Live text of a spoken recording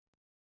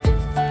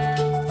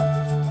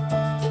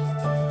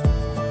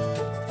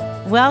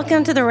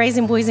Welcome to the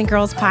Raising Boys and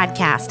Girls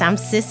podcast. I'm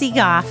Sissy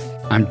Goff.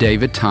 I'm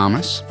David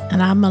Thomas.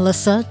 And I'm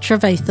Melissa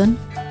Trevathan.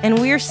 And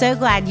we're so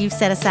glad you've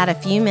set aside a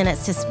few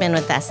minutes to spend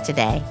with us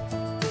today.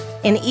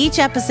 In each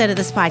episode of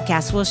this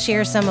podcast, we'll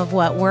share some of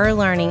what we're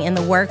learning in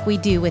the work we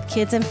do with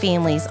kids and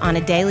families on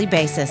a daily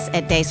basis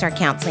at Daystar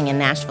Counseling in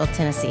Nashville,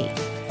 Tennessee.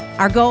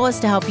 Our goal is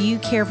to help you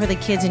care for the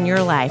kids in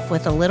your life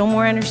with a little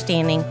more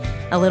understanding,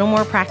 a little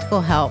more practical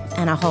help,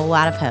 and a whole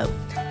lot of hope.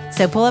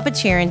 So pull up a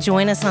chair and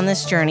join us on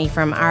this journey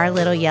from our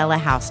little yellow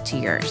house to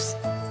yours.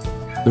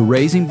 The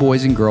Raising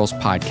Boys and Girls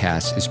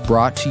podcast is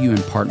brought to you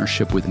in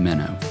partnership with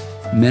Minnow.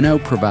 Minnow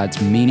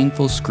provides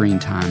meaningful screen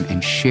time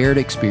and shared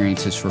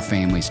experiences for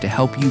families to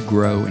help you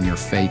grow in your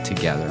faith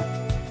together.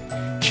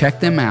 Check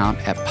them out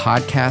at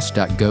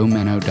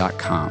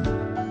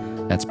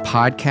podcast.gominnow.com. That's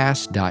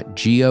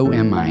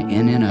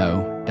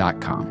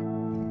podcast.gominno.com.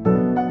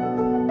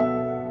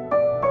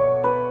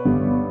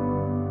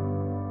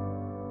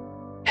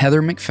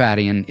 Heather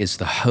McFadden is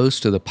the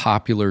host of the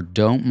popular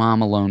Don't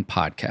Mom Alone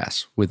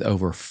podcast. With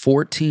over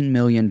 14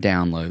 million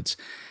downloads,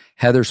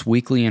 Heather's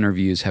weekly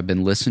interviews have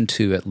been listened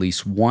to at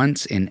least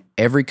once in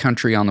every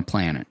country on the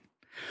planet.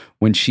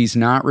 When she's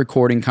not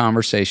recording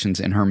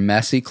conversations in her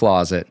messy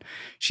closet,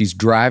 she's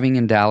driving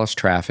in Dallas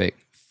traffic,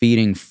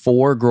 feeding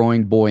 4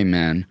 growing boy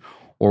men,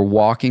 or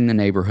walking the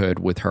neighborhood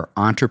with her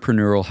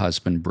entrepreneurial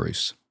husband,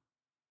 Bruce.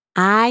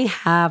 I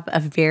have a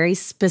very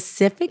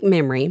specific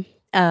memory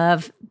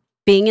of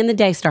being in the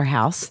Daystar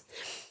house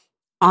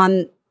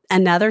on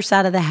another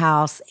side of the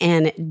house,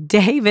 and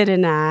David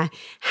and I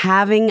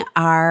having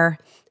our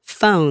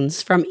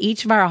phones from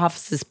each of our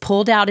offices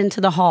pulled out into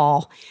the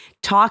hall,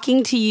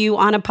 talking to you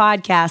on a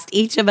podcast,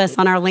 each of us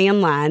on our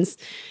landlines,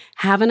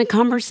 having a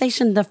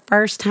conversation the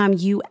first time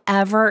you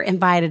ever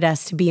invited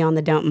us to be on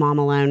the Don't Mom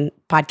Alone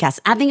podcast.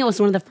 I think it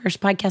was one of the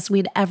first podcasts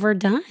we'd ever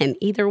done,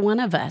 either one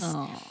of us.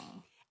 Aww.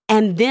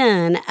 And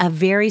then a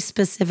very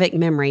specific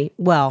memory,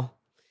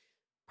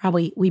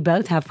 we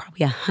both have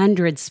probably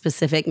 100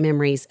 specific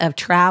memories of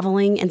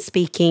traveling and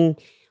speaking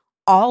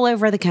all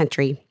over the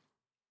country.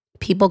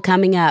 People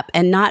coming up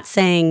and not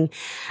saying,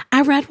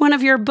 I read one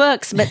of your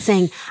books, but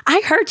saying,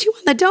 I heard you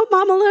on the Don't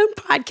Mom Alone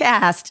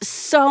podcast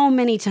so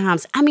many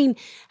times. I mean,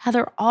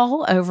 Heather,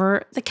 all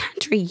over the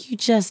country, you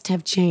just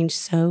have changed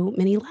so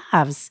many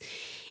lives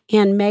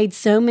and made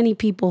so many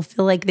people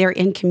feel like they're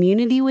in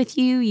community with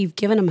you. You've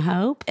given them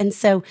hope. And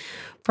so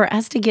for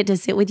us to get to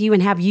sit with you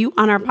and have you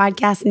on our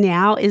podcast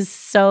now is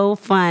so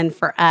fun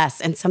for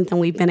us and something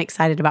we've been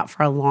excited about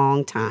for a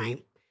long time.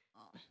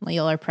 Well,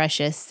 y'all are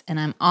precious, and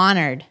I'm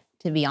honored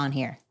to be on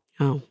here.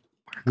 Oh,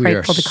 we're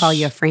grateful to call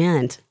you a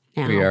friend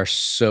now. We are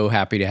so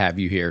happy to have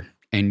you here.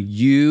 And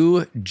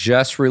you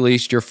just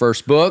released your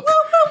first book.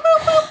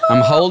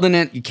 I'm holding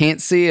it. You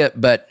can't see it,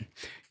 but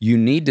you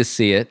need to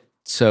see it.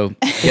 So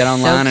get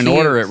online and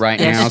order it right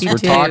now as we're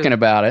talking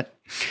about it,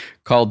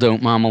 called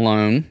Don't Mom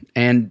Alone.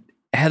 And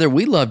Heather,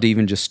 we'd love to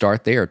even just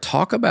start there.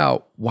 Talk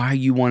about why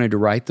you wanted to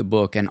write the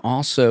book and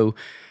also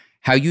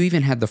how you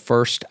even had the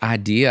first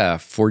idea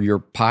for your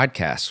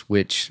podcast,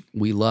 which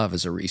we love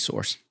as a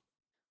resource.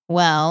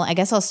 Well, I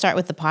guess I'll start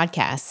with the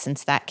podcast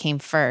since that came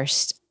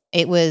first.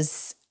 It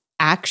was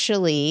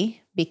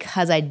actually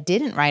because I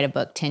didn't write a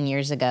book 10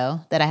 years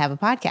ago that I have a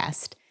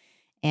podcast.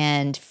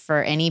 And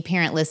for any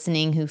parent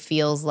listening who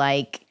feels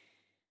like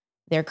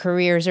their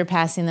careers are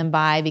passing them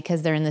by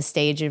because they're in the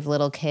stage of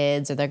little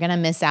kids or they're going to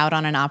miss out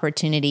on an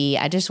opportunity,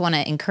 I just want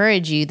to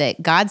encourage you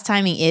that God's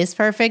timing is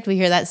perfect. We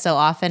hear that so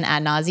often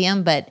ad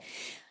nauseum, but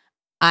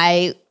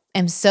I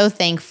am so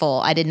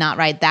thankful I did not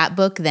write that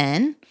book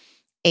then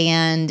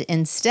and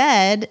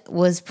instead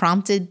was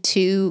prompted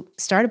to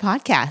start a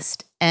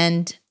podcast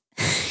and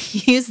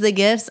use the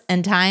gifts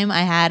and time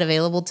I had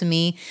available to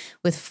me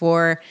with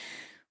 4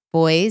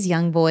 boys,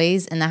 young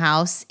boys in the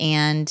house.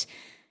 And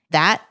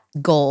that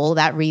goal,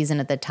 that reason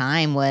at the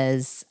time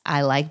was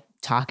I like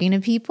talking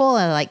to people.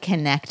 I like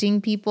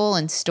connecting people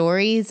and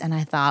stories. And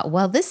I thought,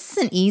 well, this is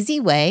an easy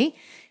way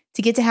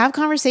to get to have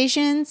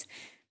conversations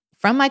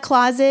from my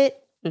closet,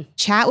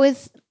 chat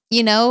with,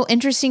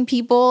 interesting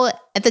people.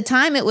 At the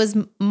time, it was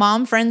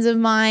mom friends of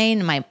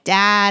mine, my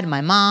dad,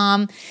 my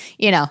mom,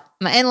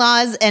 my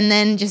in-laws, and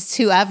then just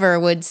whoever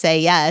would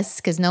say yes,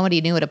 because nobody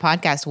knew what a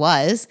podcast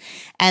was.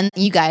 And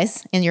you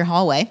guys in your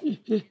hallway.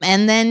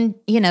 And then,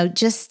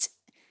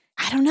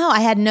 I don't know.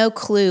 I had no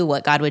clue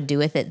what God would do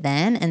with it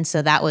then. And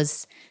so that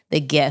was the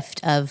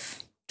gift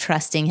of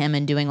trusting him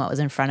and doing what was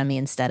in front of me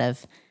instead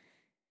of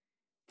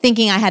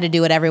thinking I had to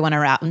do what everyone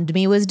around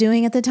me was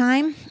doing at the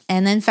time.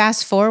 And then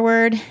fast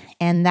forward,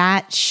 and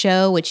that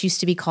show, which used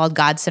to be called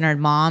God-Centered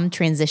Mom,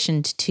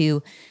 transitioned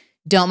to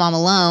Don't Mom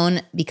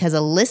Alone because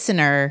a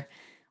listener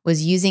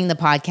was using the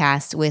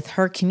podcast with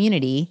her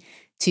community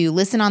to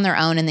listen on their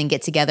own and then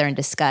get together and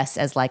discuss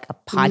as like a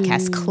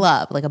podcast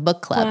club, like a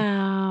book club.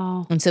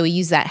 Wow. And so we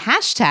use that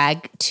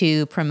hashtag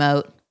to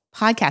promote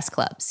podcast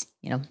clubs.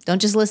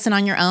 Don't just listen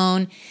on your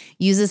own.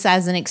 Use this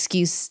as an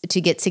excuse to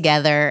get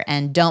together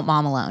and don't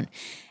mom alone.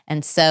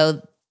 And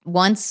so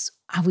once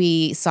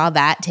we saw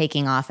that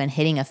taking off and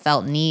hitting a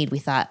felt need, we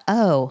thought,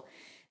 oh,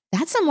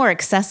 that's a more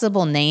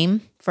accessible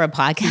name for a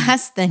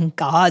podcast than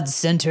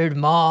God-centered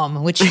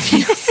mom, which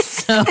feels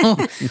so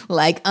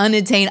like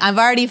unattainable. I've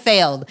already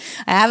failed.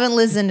 I haven't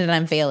listened and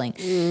I'm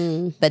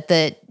failing. But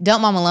the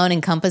Don't Mom Alone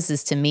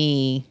encompasses, to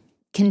me,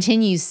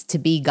 continues to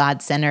be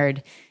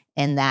God-centered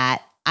in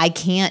that I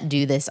can't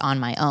do this on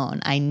my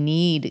own. I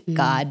need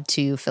God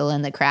to fill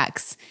in the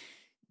cracks,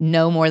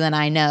 know more than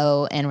I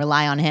know, and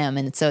rely on him.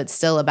 And so it's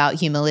still about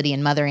humility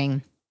and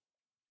mothering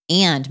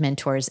and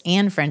mentors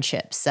and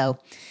friendships. So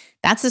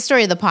that's the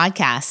story of the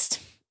podcast.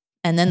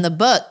 And then the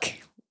book,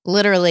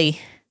 literally,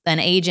 an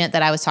agent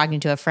that I was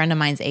talking to, a friend of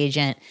mine's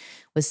agent,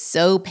 was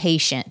so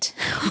patient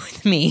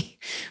with me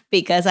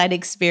because I'd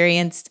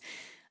experienced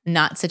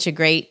not such a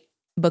great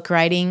book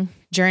writing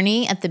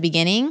journey at the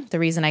beginning. The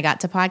reason I got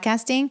to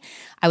podcasting,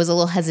 I was a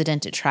little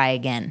hesitant to try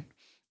again.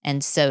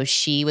 And so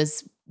she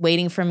was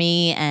waiting for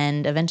me.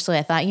 And eventually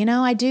I thought,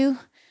 I do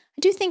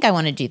think I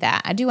want to do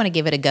that. I do want to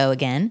give it a go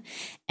again.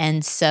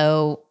 And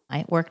so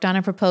I worked on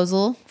a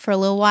proposal for a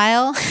little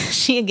while.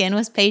 She again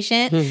was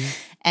patient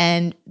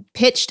and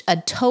pitched a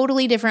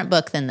totally different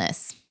book than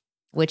this,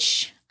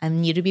 which I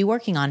need to be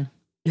working on.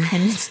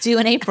 And it's due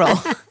in April.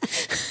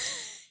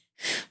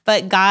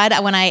 But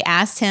God, when I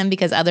asked him,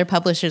 because other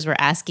publishers were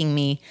asking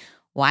me,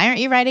 why aren't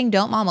you writing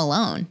Don't Mom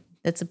Alone?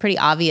 That's a pretty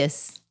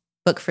obvious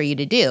book for you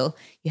to do.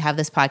 You have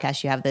this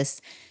podcast, you have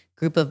this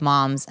group of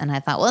moms. And I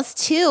thought, well, it's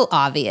too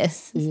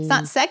obvious. It's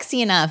not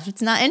sexy enough.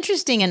 It's not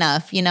interesting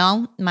enough.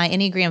 My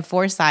Enneagram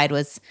 4 side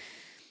was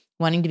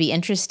wanting to be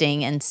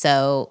interesting. And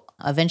so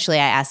eventually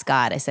I asked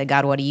God, I said,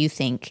 God, what do you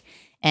think?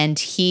 And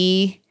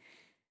he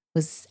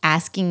was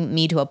asking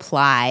me to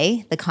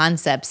apply the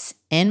concepts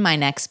in my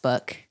next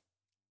book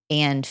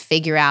and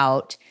figure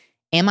out,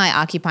 am I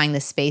occupying the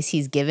space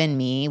he's given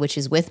me, which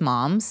is with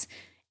moms?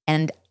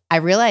 And I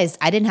realized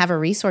I didn't have a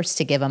resource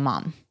to give a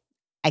mom.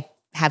 I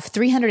have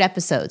 300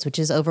 episodes, which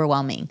is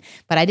overwhelming,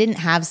 but I didn't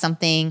have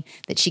something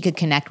that she could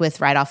connect with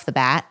right off the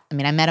bat. I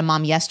mean, I met a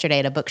mom yesterday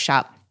at a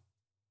bookshop.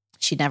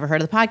 She'd never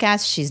heard of the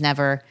podcast. She's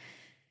never,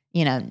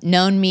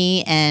 known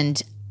me.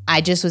 And I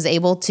just was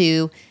able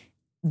to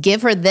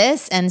give her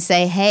this and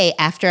say, hey,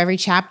 after every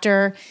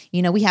chapter,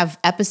 we have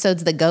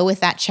episodes that go with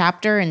that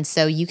chapter. And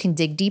so you can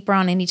dig deeper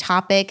on any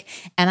topic.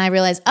 And I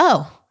realized,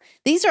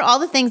 these are all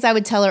the things I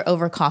would tell her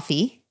over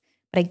coffee,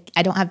 but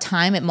I don't have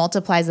time. It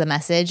multiplies the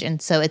message.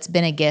 And so it's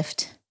been a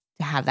gift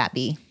to have that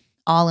be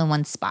all in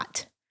one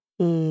spot.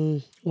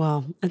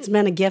 Well, it's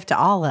been a gift to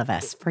all of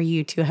us for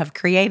you to have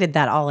created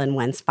that all in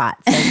one spot.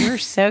 So we're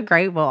so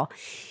grateful.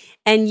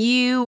 And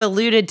you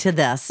alluded to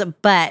this,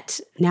 but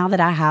now that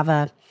I have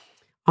a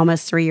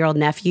almost 3-year-old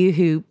nephew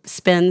who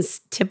spends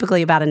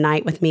typically about a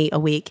night with me a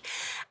week,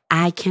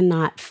 I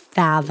cannot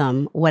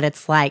fathom what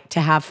it's like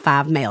to have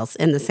 5 males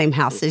in the same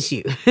house as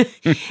you.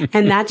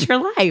 And that's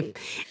your life.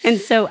 And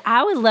so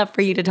I would love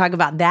for you to talk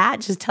about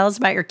that. Just tell us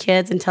about your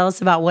kids and tell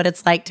us about what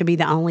it's like to be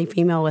the only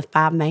female with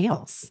 5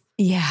 males.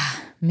 Yeah,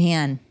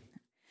 man.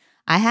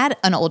 I had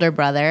an older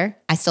brother.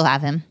 I still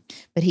have him,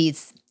 but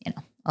he's,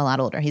 a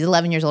lot older. He's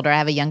 11 years older. I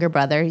have a younger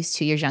brother. He's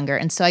 2 years younger.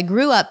 And so I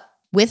grew up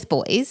with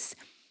boys,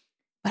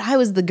 but I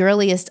was the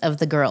girliest of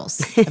the girls,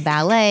 the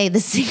ballet,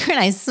 the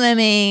synchronized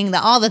swimming,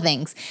 all the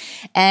things.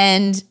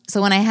 And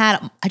so when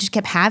I just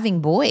kept having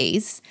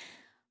boys,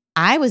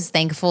 I was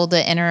thankful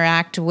to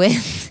interact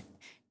with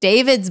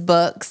David's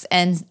books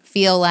and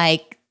feel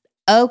like,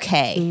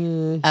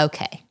 okay,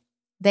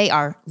 they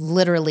are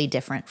literally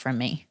different from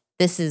me.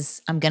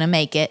 I'm going to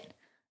make it.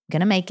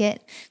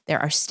 There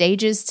are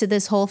stages to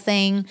this whole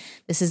thing.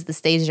 This is the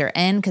stage they're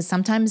in. Because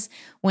sometimes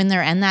when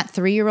they're in that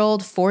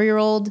 3-year-old,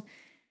 4-year-old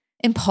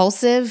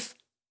impulsive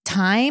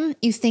time,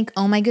 you think,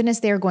 oh my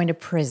goodness, they're going to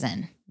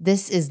prison.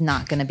 This is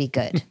not going to be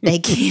good. They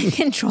can't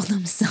control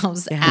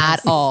themselves at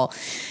all.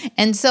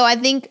 And so I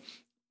think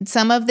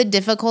some of the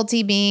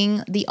difficulty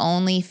being the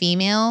only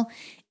female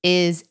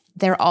is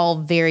they're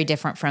all very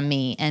different from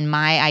me. And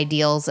my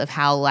ideals of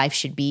how life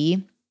should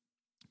be,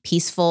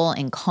 peaceful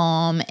and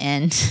calm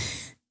and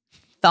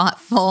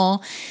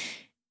thoughtful,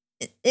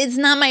 it's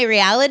not my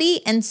reality.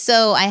 And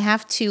so I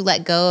have to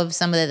let go of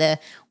some of the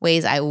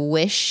ways I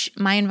wish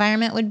my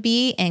environment would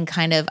be and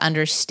kind of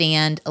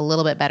understand a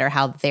little bit better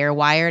how they're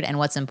wired and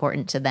what's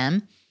important to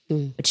them,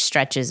 which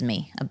stretches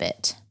me a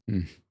bit.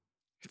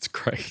 It's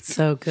great.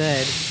 So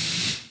good.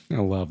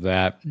 I love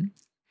that.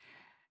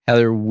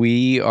 Heather,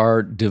 we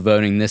are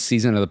devoting this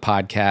season of the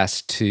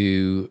podcast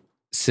to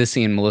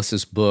Sissy and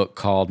Melissa's book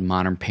called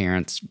Modern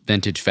Parents,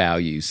 Vintage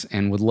Values,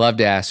 and would love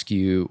to ask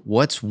you,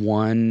 what's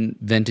one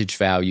vintage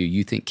value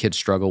you think kids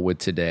struggle with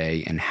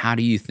today, and how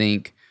do you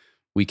think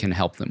we can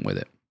help them with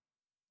it?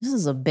 This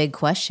is a big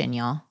question,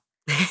 y'all.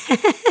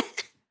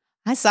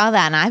 I saw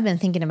that and I've been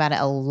thinking about it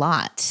a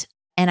lot.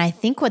 And I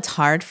think what's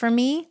hard for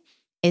me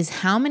is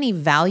how many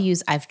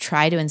values I've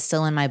tried to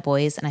instill in my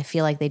boys and I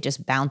feel like they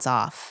just bounce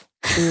off.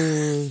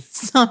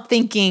 So I'm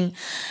thinking,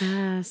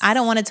 I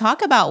don't want to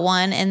talk about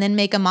one and then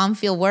make a mom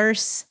feel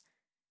worse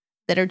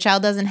that her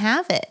child doesn't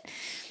have it.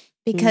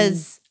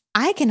 Because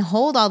I can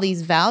hold all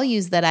these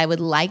values that I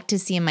would like to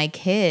see in my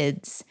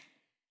kids.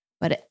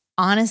 But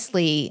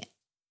honestly,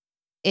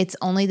 it's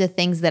only the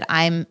things that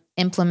I'm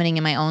implementing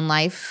in my own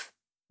life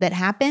that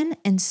happen.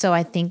 And so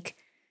I think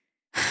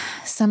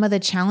some of the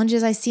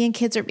challenges I see in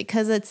kids are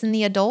because it's in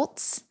the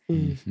adults.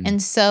 Mhm.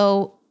 And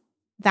so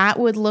that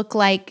would look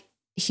like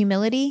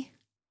humility.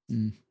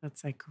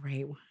 That's a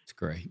great one. It's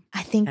great.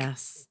 I think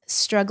Yes.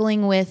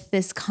 struggling with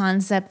this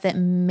concept that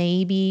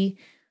maybe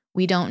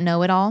we don't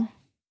know it all.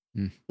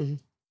 Mm-hmm.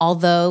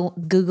 Although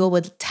Google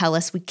would tell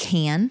us we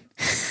can.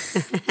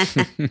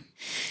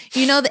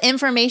 The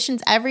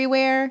information's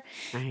everywhere.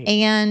 Right.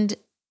 And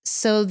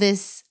so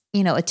this,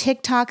 a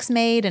TikTok's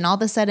made and all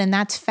of a sudden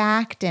that's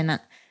fact and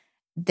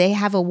they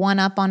have a one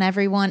up on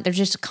everyone. There's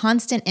just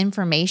constant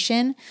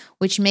information,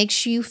 which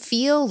makes you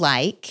feel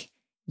like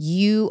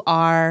you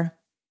are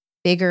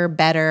bigger,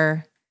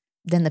 better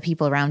than the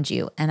people around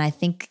you. And I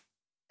think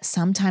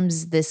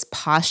sometimes this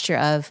posture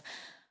of,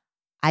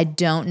 I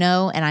don't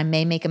know, and I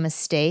may make a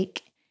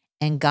mistake,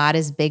 and God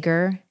is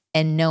bigger,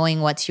 and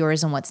knowing what's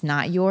yours and what's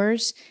not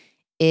yours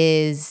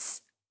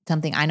is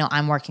something I know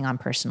I'm working on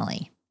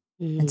personally.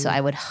 And so I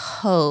would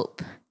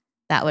hope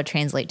that would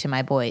translate to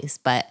my boys.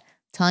 But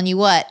telling you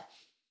what,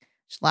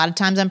 a lot of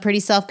times I'm pretty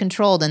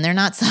self-controlled and they're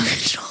not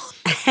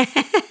self-controlled.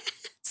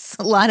 It's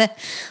a lot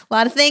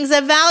of things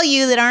of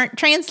value that aren't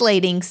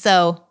translating.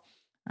 So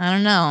I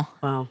don't know.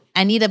 Wow.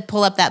 I need to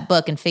pull up that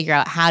book and figure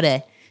out how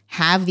to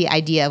have the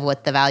idea of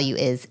what the value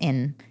is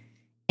and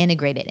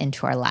integrate it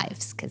into our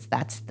lives, because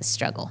that's the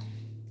struggle.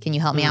 Can you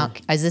help me out?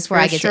 Is this where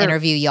For I get sure. to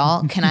interview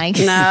y'all? Can I?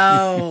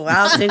 No,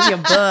 I'll send you a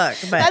book.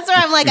 But That's where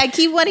I'm like, I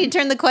keep wanting to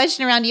turn the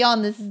question around to y'all,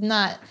 and this is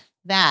not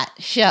that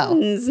show.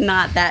 it's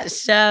not that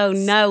show,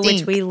 no, which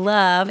Stink. we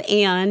love.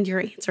 And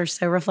your answer is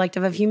so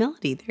reflective of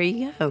humility. There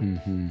you go.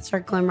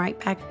 Circling right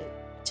back,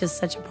 just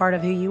such a part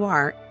of who you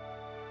are.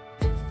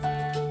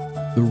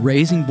 The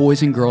Raising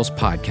Boys and Girls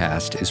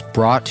podcast is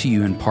brought to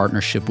you in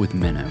partnership with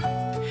Minnow.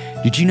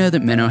 Did you know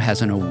that Minnow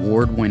has an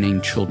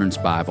award-winning children's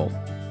Bible?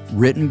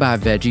 Written by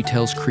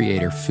VeggieTales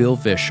creator Phil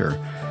Vischer,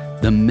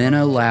 the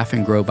Minnow Laugh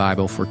and Grow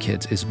Bible for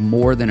Kids is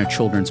more than a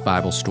children's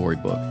Bible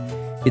storybook.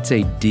 It's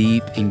a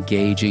deep,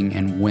 engaging,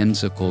 and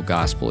whimsical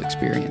gospel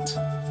experience.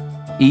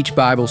 Each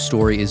Bible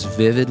story is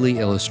vividly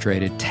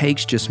illustrated,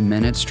 takes just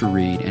minutes to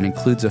read, and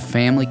includes a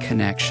family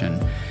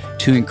connection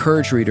to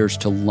encourage readers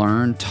to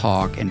learn,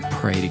 talk, and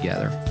pray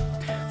together.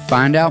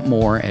 Find out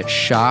more at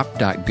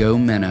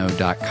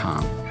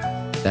shop.gominnow.com.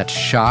 That's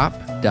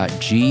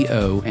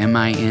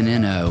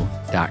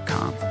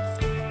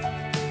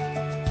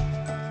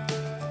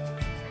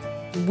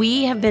shop.gominno.com.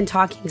 We have been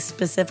talking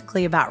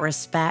specifically about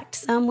respect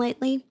some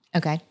lately.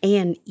 Okay.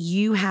 And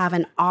you have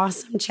an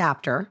awesome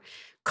chapter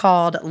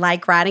called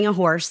Like Riding a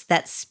Horse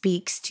that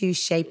speaks to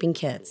shaping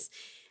kids.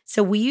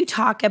 So will you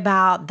talk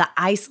about the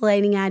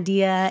isolating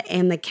idea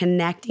and the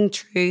connecting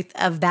truth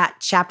of that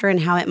chapter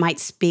and how it might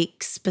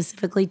speak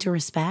specifically to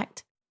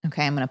respect?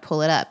 Okay, I'm going to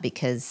pull it up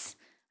because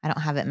I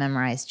don't have it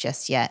memorized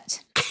just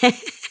yet.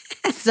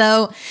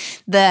 So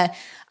the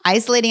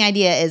isolating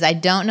idea is I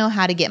don't know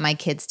how to get my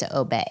kids to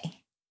obey.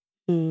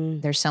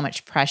 There's so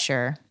much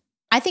pressure.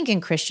 I think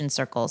in Christian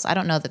circles, I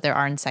don't know that there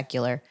are in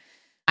secular.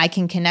 I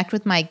can connect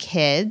with my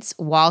kids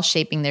while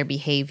shaping their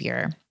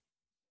behavior.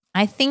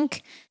 I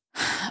think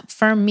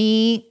for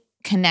me,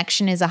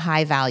 connection is a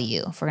high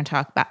value, if we're going to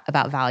talk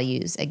about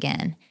values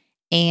again.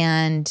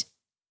 And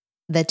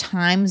the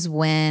times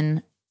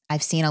when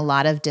I've seen a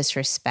lot of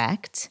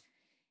disrespect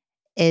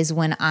is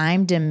when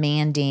I'm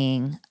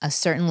demanding a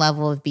certain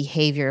level of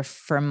behavior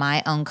for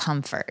my own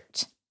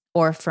comfort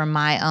or for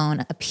my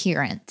own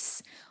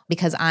appearance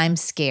because I'm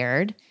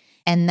scared.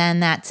 And then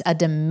that's a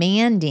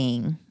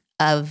demanding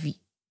of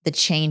the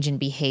change in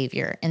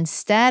behavior.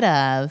 Instead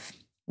of,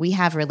 we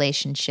have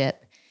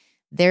relationship,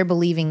 they're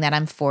believing that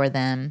I'm for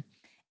them.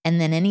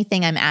 And then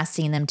anything I'm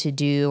asking them to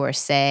do or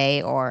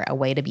say or a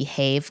way to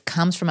behave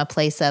comes from a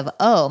place of,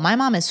 oh, my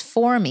mom is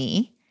for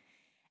me.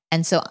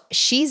 And so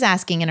she's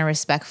asking in a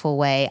respectful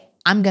way.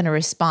 I'm going to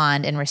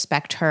respond and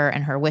respect her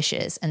and her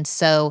wishes. And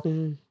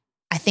so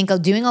I think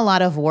doing a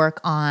lot of work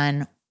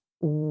on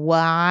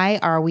why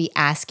are we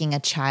asking a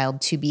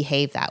child to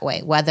behave that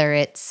way, whether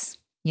it's,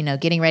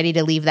 getting ready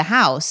to leave the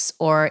house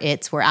or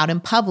it's we're out in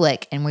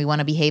public and we want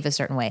to behave a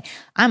certain way.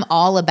 I'm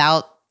all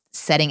about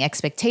setting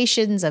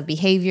expectations of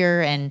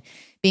behavior and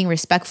being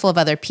respectful of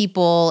other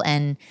people.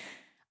 And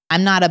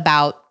I'm not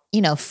about,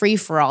 free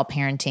for all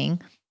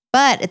parenting.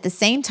 But at the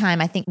same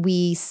time, I think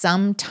we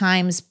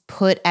sometimes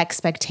put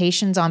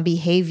expectations on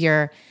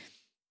behavior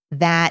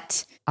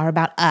that are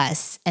about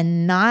us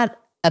and not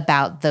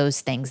about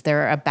those things.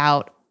 They're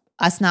about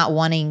us not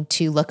wanting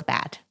to look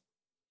bad.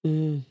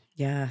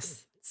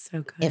 Yes,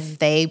 so good. If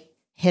they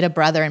hit a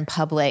brother in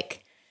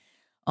public,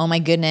 oh my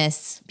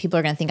goodness, people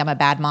are going to think I'm a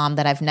bad mom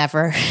that I've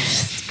never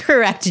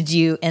corrected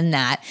you in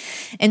that.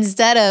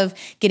 Instead of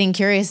getting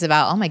curious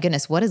about, oh my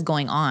goodness, what is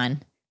going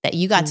on that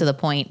you got to the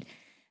point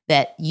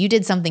that you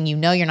did something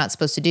you're not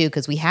supposed to do,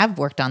 because we have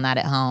worked on that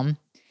at home.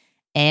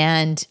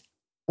 And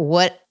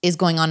what is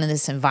going on in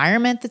this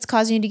environment that's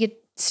causing you to get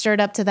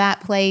stirred up to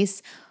that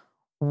place?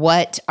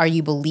 What are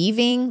you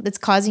believing that's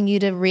causing you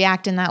to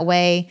react in that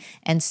way?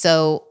 And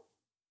so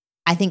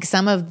I think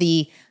some of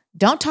the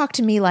don't talk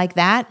to me like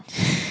that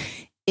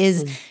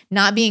is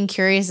not being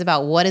curious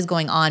about what is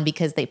going on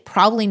because they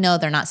probably know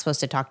they're not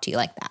supposed to talk to you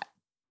like that.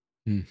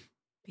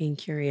 Being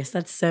curious.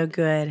 That's so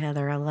good,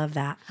 Heather. I love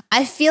that.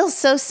 I feel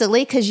so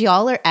silly because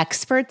y'all are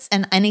experts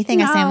and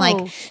anything I say, I'm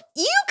like,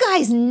 you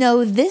guys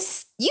know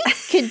this. You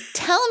could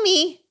tell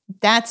me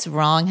that's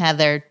wrong,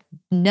 Heather.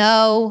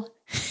 No.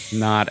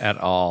 Not at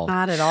all.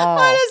 Not at all.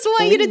 I just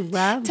want you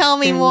to tell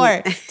me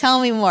more.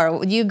 Tell me more.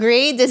 Would you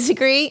agree?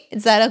 Disagree?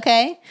 Is that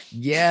okay?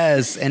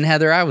 Yes. And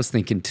Heather, I was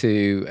thinking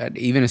too,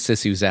 even as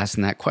Sissy was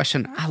asking that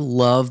question, I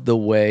love the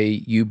way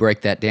you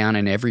break that down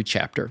in every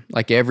chapter.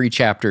 Like every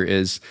chapter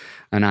is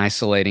an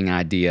isolating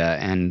idea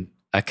and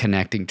a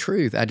connecting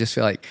truth. I just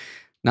feel like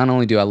not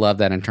only do I love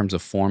that in terms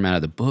of format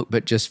of the book,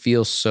 but just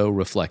feels so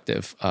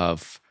reflective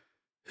of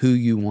who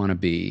you want to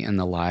be in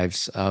the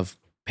lives of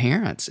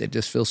parents. It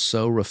just feels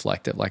so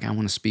reflective. Like I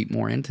want to speak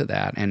more into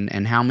that.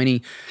 And how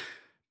many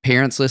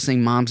parents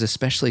listening, moms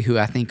especially, who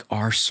I think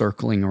are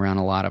circling around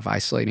a lot of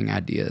isolating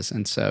ideas.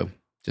 And so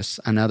just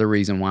another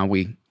reason why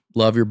we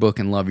love your book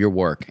and love your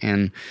work.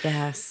 And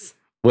yes,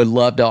 would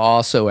love to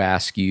also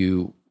ask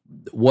you,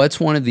 what's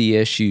one of the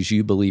issues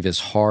you believe is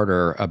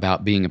harder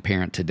about being a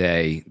parent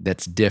today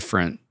that's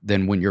different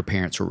than when your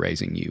parents were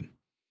raising you?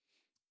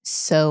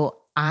 So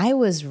I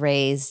was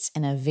raised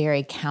in a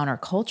very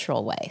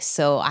countercultural way.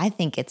 So I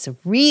think it's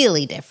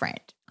really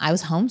different. I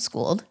was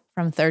homeschooled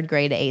from 3rd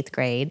grade to 8th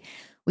grade.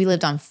 We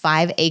lived on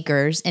 5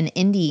 acres in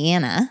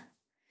Indiana.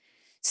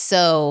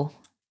 So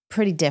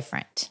pretty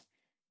different.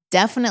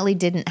 Definitely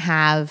didn't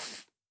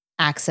have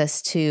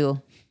access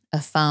to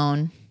a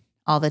phone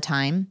all the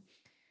time.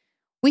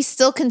 We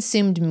still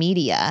consumed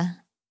media,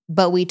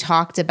 but we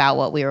talked about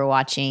what we were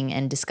watching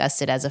and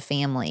discussed it as a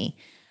family.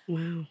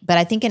 Wow. But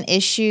I think an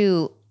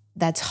issue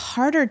that's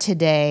harder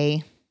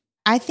today,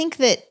 I think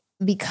that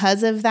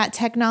because of that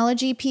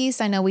technology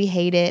piece, I know we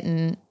hate it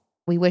and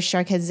we wish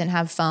our kids didn't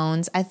have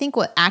phones. I think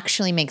what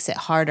actually makes it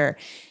harder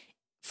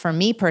for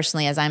me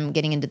personally, as I'm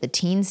getting into the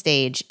teen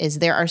stage, is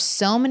there are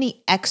so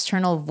many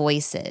external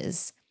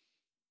voices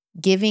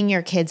giving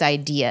your kids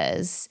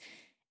ideas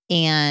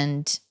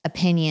and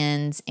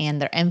opinions,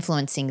 and they're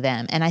influencing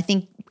them. And I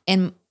think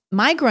in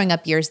my growing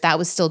up years, that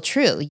was still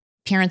true.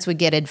 Parents would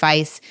get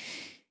advice,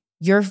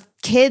 your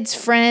kids'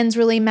 friends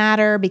really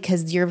matter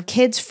because your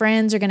kids'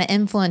 friends are going to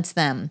influence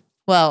them.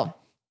 Well,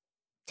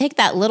 take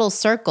that little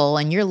circle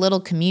and your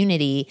little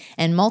community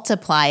and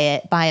multiply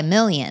it by 1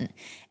 million.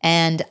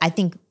 And I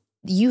think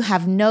you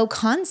have no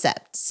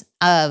concept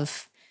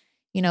of,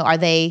 are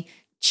they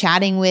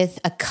chatting with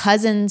a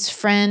cousin's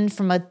friend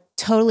from a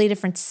totally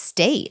different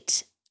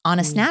state on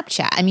a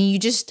Snapchat? I mean,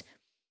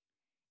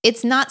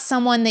 it's not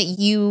someone that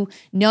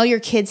your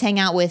kids hang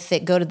out with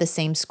that go to the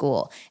same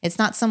school. It's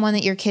not someone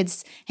that your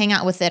kids hang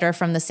out with that are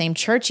from the same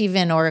church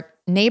even or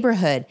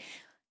neighborhood.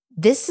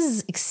 This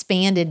is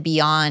expanded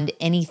beyond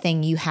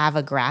anything you have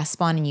a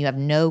grasp on, and you have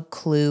no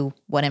clue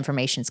what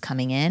information's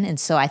coming in. And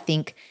so I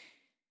think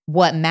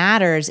what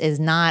matters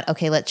is not,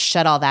 okay, let's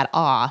shut all that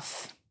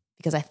off,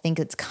 because I think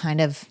it's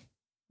kind of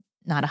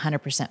not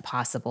 100%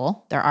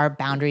 possible. There are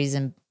boundaries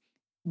and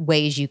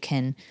ways you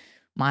can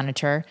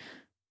monitor.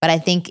 But I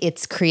think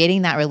it's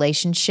creating that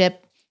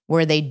relationship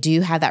where they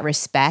do have that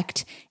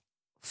respect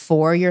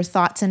for your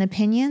thoughts and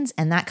opinions.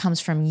 And that comes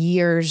from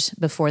years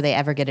before they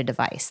ever get a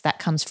device. That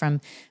comes from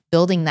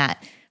building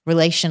that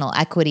relational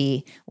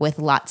equity with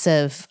lots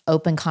of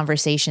open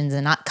conversations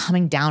and not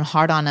coming down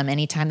hard on them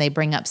anytime they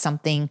bring up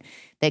something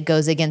that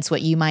goes against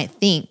what you might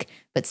think,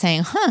 but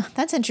saying,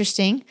 that's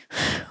interesting.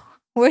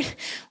 Where'd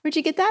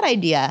you get that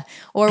idea?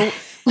 Or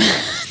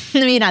let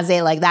me not say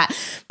it like that,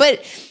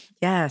 but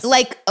yes,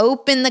 like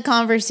open the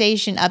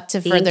conversation up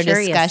to further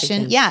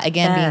discussion.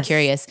 Again, being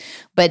curious.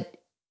 But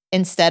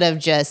instead of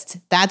just,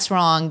 that's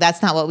wrong,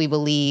 that's not what we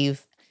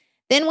believe.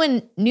 Then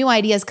when new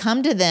ideas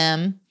come to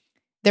them,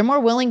 they're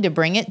more willing to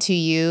bring it to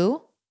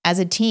you as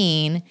a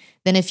teen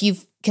than if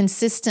you've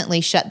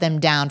consistently shut them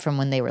down from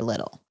when they were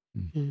little.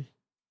 Mm-hmm.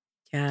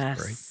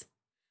 Yes.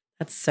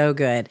 That's so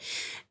good.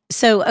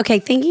 So, okay,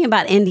 thinking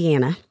about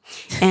Indiana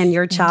and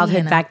your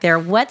childhood back there,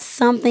 what's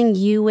something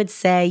you would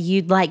say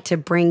you'd like to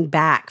bring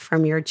back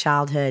from your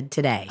childhood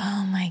today?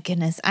 Oh my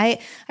goodness. I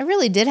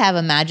really did have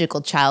a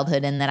magical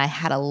childhood in that I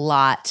had a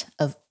lot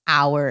of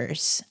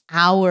hours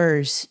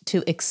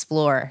to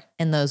explore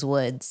in those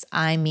woods.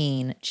 I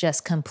mean,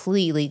 just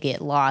completely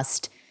get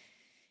lost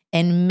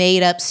and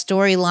made up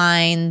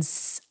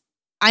storylines.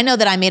 I know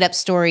that I made up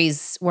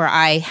stories where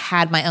I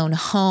had my own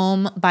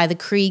home by the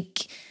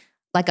creek,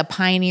 like a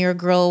pioneer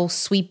girl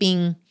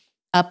sweeping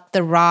up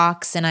the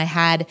rocks. And I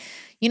had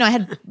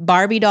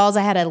Barbie dolls.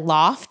 I had a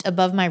loft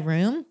above my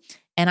room,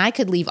 and I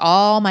could leave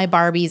all my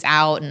Barbies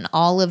out and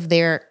all of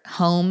their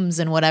homes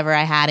and whatever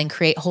I had and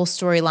create whole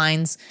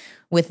storylines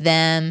with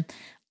them.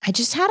 I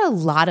just had a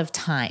lot of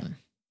time.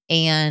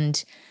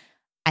 And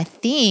I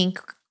think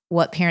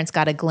what parents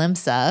got a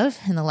glimpse of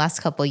in the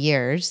last couple of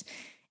years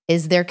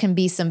is there can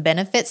be some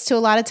benefits to a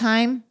lot of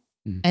time,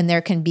 and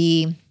there can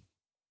be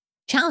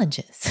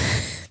challenges.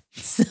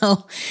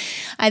 So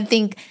I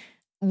think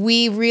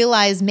we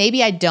realized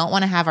maybe I don't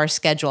want to have our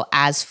schedule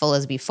as full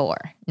as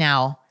before.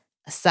 Now,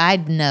 a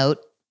side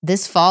note,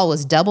 this fall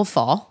was double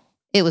fall.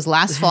 It was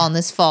last fall and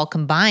this fall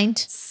combined.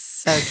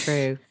 So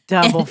true.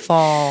 Double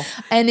fall.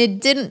 And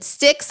it didn't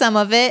stick, some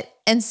of it.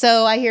 And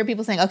so I hear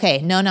people saying,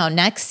 okay, no,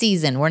 next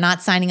season, we're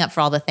not signing up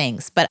for all the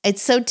things. But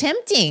it's so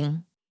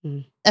tempting.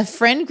 A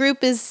friend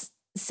group is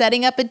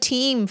setting up a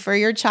team for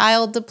your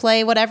child to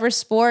play whatever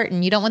sport,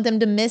 and you don't want them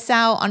to miss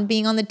out on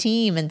being on the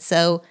team. And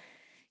so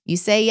you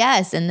say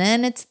yes. And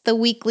then it's the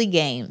weekly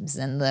games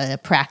and the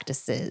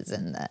practices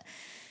and the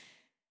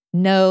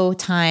no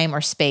time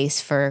or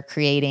space for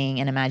creating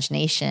an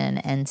imagination.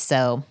 And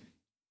so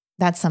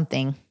that's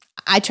something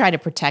I try to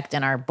protect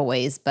in our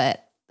boys,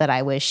 but that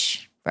I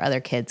wish for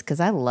other kids, because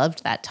I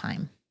loved that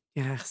time.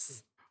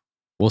 Yes.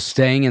 Well,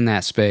 staying in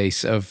that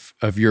space of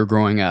your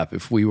growing up,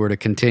 if we were to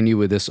continue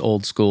with this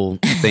old school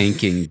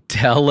thinking,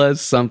 tell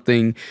us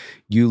something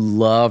you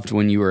loved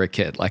when you were a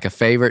kid, like a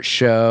favorite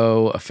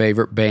show, a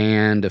favorite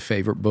band, a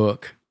favorite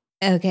book.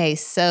 Okay,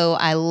 so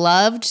I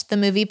loved the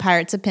movie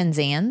Pirates of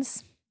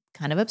Penzance,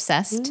 kind of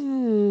obsessed.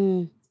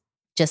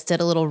 Just did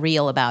a little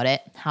reel about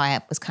it, how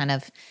I was kind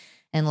of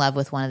in love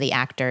with one of the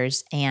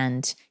actors,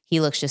 and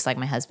he looks just like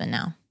my husband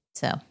now.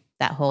 So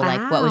that whole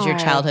like, what was your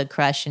childhood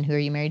crush and who are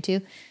you married to?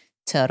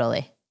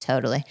 Totally.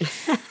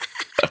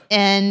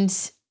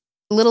 And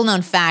little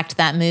known fact,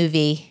 that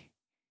movie,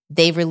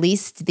 they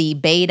released the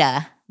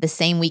beta the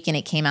same weekend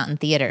it came out in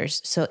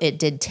theaters. So it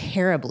did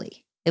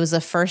terribly. It was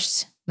the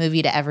first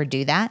movie to ever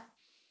do that.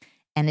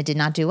 And it did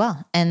not do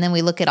well. And then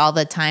we look at all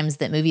the times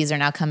that movies are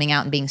now coming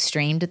out and being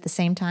streamed at the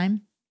same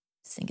time.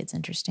 I think it's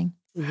interesting.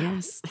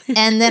 Yes.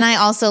 And then I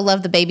also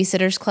loved the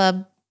Babysitters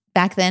Club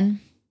back then.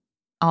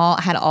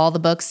 Had all the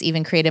books,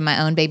 even created my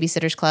own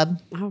Babysitters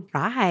Club. All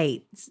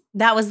right.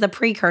 That was the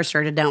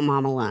precursor to Don't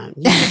Mom Alone.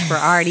 You just were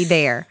already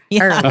there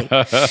early.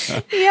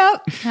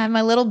 Yep. Had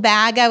my little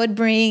bag I would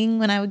bring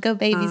when I would go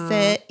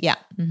babysit. Yeah.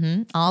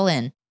 All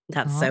in.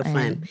 That's All so in.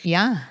 fun.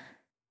 Yeah.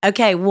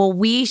 Okay. Well,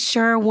 we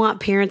sure want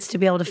parents to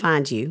be able to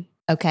find you.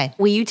 Okay.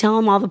 Will you tell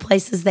them all the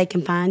places they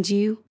can find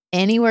you?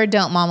 Anywhere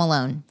Don't Mom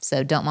Alone.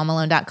 So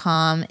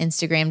don'tmomalone.com,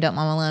 Instagram Don't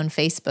Mom Alone,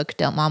 Facebook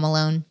Don't Mom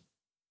Alone.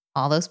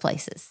 All those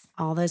places.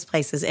 All those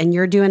places. And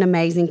you're doing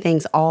amazing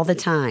things all the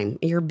time.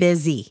 You're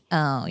busy.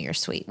 Oh, you're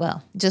sweet.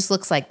 Well, just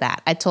looks like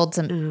that. I told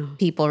some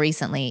people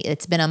recently,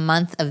 it's been a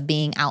month of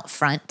being out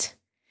front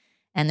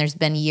and there's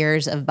been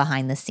years of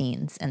behind the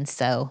scenes. And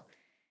so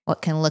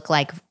what can look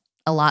like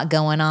a lot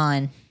going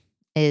on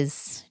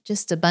is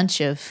just a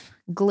bunch of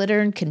glitter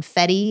and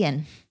confetti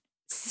and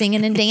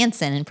singing and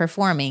dancing and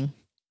performing.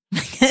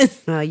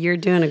 You're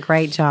doing a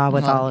great job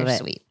with all of it.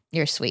 Sweet.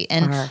 You're sweet.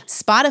 And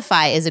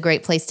Spotify is a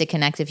great place to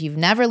connect. If you've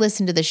never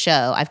listened to the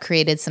show, I've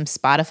created some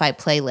Spotify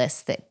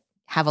playlists that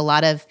have a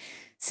lot of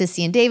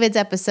Sissy and David's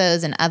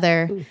episodes and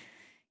other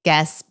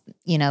guests,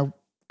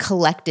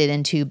 collected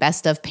into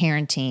best of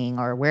parenting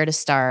or where to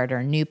start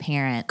or new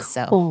parents.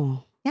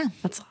 Cool. So yeah,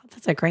 that's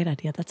a great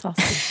idea. That's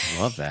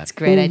awesome. Love that. it's a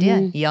great idea.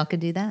 Y'all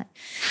could do that.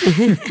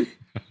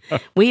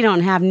 We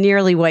don't have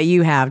nearly what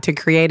you have to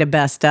create a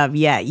best of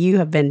yet. You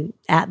have been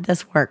at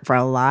this work for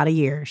a lot of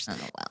years. Oh,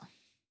 well.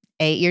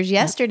 8 years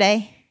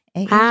yesterday.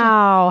 8 years.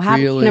 Wow.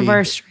 Happy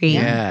anniversary.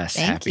 Yes.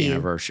 Thank Happy you.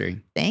 anniversary.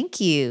 Thank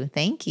you.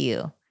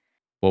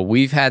 Well,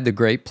 we've had the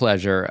great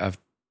pleasure of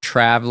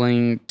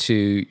traveling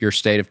to your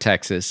state of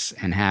Texas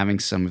and having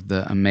some of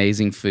the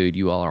amazing food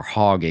you all are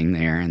hogging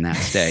there in that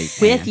state.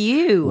 With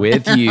you.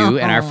 With you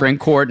and our friend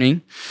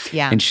Courtney.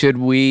 Yeah. And should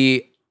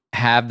we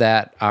have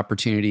that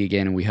opportunity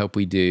again, and we hope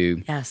we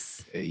do,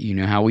 Yes. you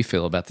know how we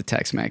feel about the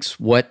Tex-Mex.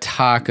 What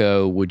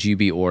taco would you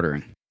be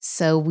ordering?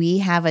 So we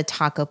have a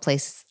taco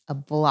place a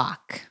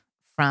block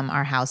from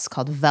our house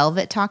called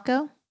Velvet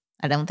Taco.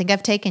 I don't think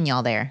I've taken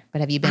y'all there,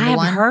 but have you been to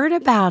one? I've heard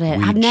about it.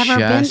 I've never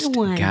been to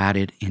one. We got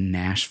it in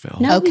Nashville.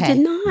 No, we Okay.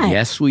 did not.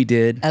 Yes, we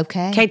did.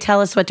 Okay.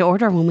 Tell us what to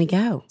order when we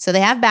go. So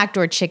they have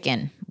backdoor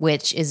chicken,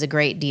 which is a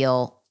great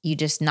deal. You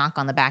just knock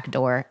on the back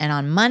door. And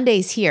on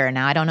Mondays here,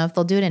 now I don't know if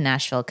they'll do it in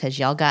Nashville because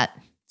y'all got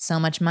so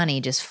much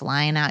money just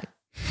flying out.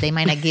 They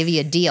might not give you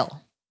a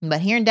deal.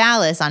 But here in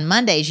Dallas, on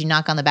Mondays, you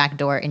knock on the back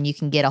door and you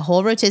can get a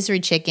whole rotisserie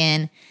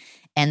chicken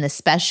and the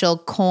special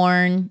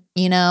corn,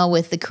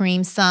 with the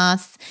cream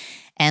sauce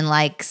and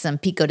like some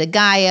pico de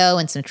gallo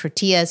and some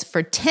tortillas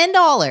for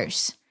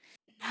 $10.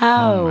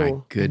 Oh my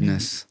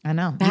goodness. I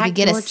know. You could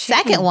get a Backdoor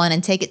second chicken. one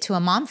and take it to a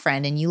mom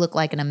friend and you look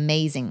like an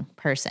amazing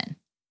person.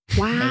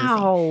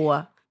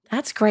 Wow.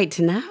 That's great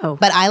to know.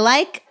 But I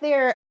like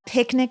their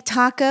picnic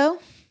taco,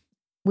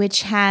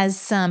 which has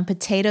some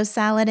potato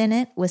salad in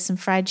it with some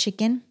fried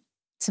chicken,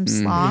 some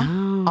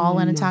slaw, all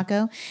in a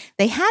taco.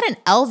 They had an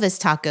Elvis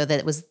taco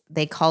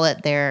they call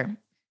it their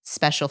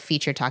special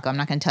feature taco. I'm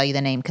not going to tell you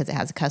the name because it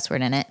has a cuss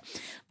word in it.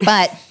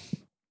 But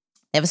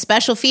they have a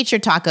special feature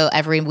taco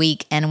every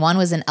week, and one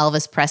was an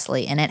Elvis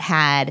Presley, and it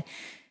had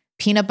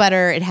peanut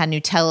butter, it had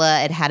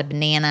Nutella, it had a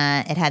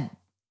banana, it had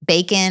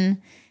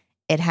bacon,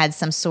 it had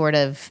some sort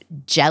of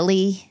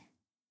jelly.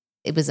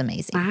 It was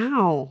amazing.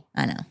 Wow.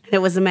 I know. It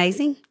was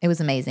amazing. It was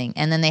amazing.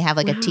 And then they have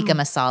like a tikka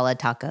masala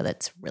taco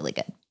that's really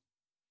good.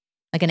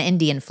 like an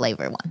Indian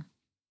flavor one.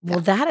 Well,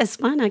 that is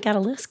fun. I got a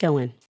list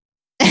going.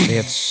 They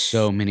have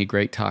so many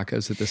great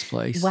tacos at this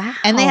place. Wow.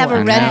 And they have I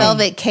a red know.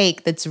 velvet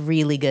cake that's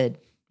really good.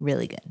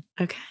 Really good.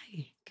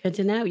 Okay. Good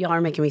to know. Y'all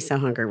are making me so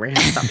hungry. We're going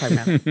to stop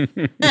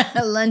talking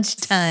about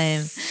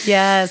Lunchtime.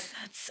 Yes,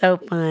 that's so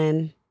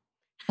fun.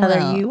 Heather,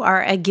 Well. you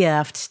are a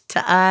gift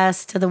to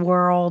us, to the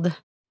world.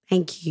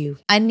 Thank you.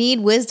 I need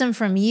wisdom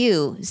from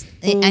you.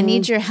 I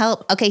need your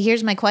help. Okay,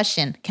 here's my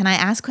question. Can I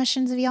ask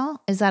questions of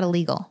y'all? Is that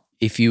illegal?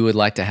 If you would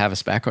like to have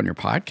us back on your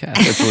podcast,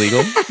 it's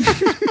legal.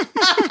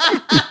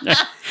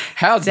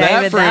 How's that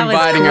David, for that was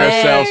inviting quick.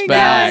 ourselves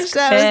back? Gosh,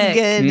 that was Quick.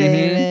 good, Mhm.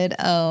 David.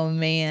 Oh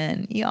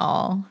man,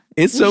 y'all.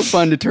 It's so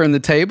fun to turn the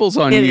tables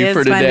on It you is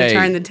for fun today. to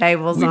turn the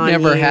tables We've on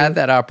never you. had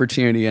that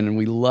opportunity, and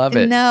we love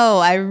it. No,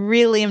 I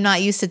really am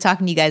not used to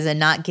talking to you guys and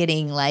not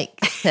getting like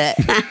to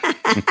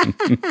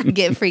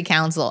get free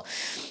counsel.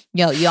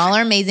 Yo, y'all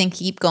are amazing.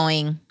 Keep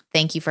going.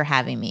 Thank you for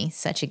having me.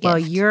 Such a gift. Well,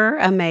 you're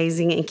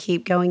amazing and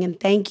keep going. And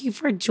thank you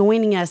for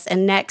joining us.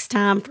 And next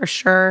time, for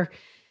sure,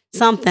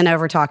 something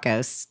over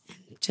tacos.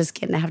 Just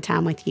getting to have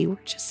time with you. We're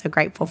just so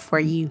grateful for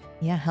you.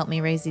 Yeah, help me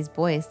raise these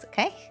boys.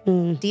 Okay,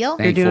 Mm. deal.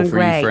 You're Thankful doing for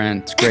great. you,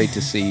 friend. It's great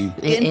to see you.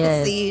 Good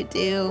to see you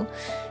too.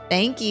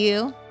 Thank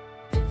you.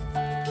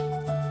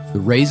 The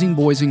Raising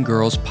Boys and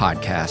Girls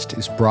podcast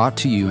is brought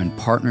to you in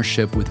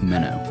partnership with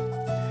Minnow.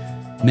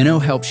 Minnow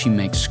helps you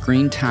make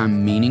screen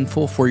time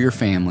meaningful for your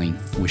family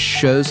with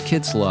shows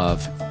kids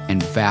love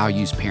and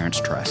values parents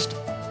trust.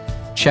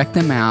 Check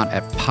them out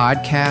at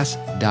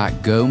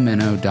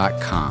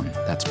podcast.gominnow.com.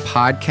 That's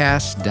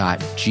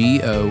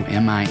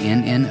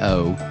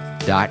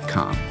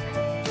podcast.gominno.com.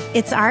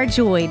 It's our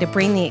joy to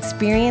bring the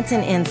experience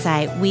and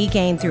insight we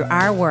gain through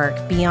our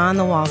work beyond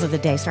the walls of the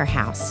Daystar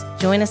House.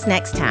 Join us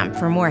next time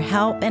for more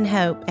help and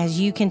hope as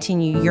you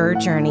continue your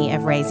journey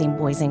of raising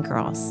boys and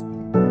girls.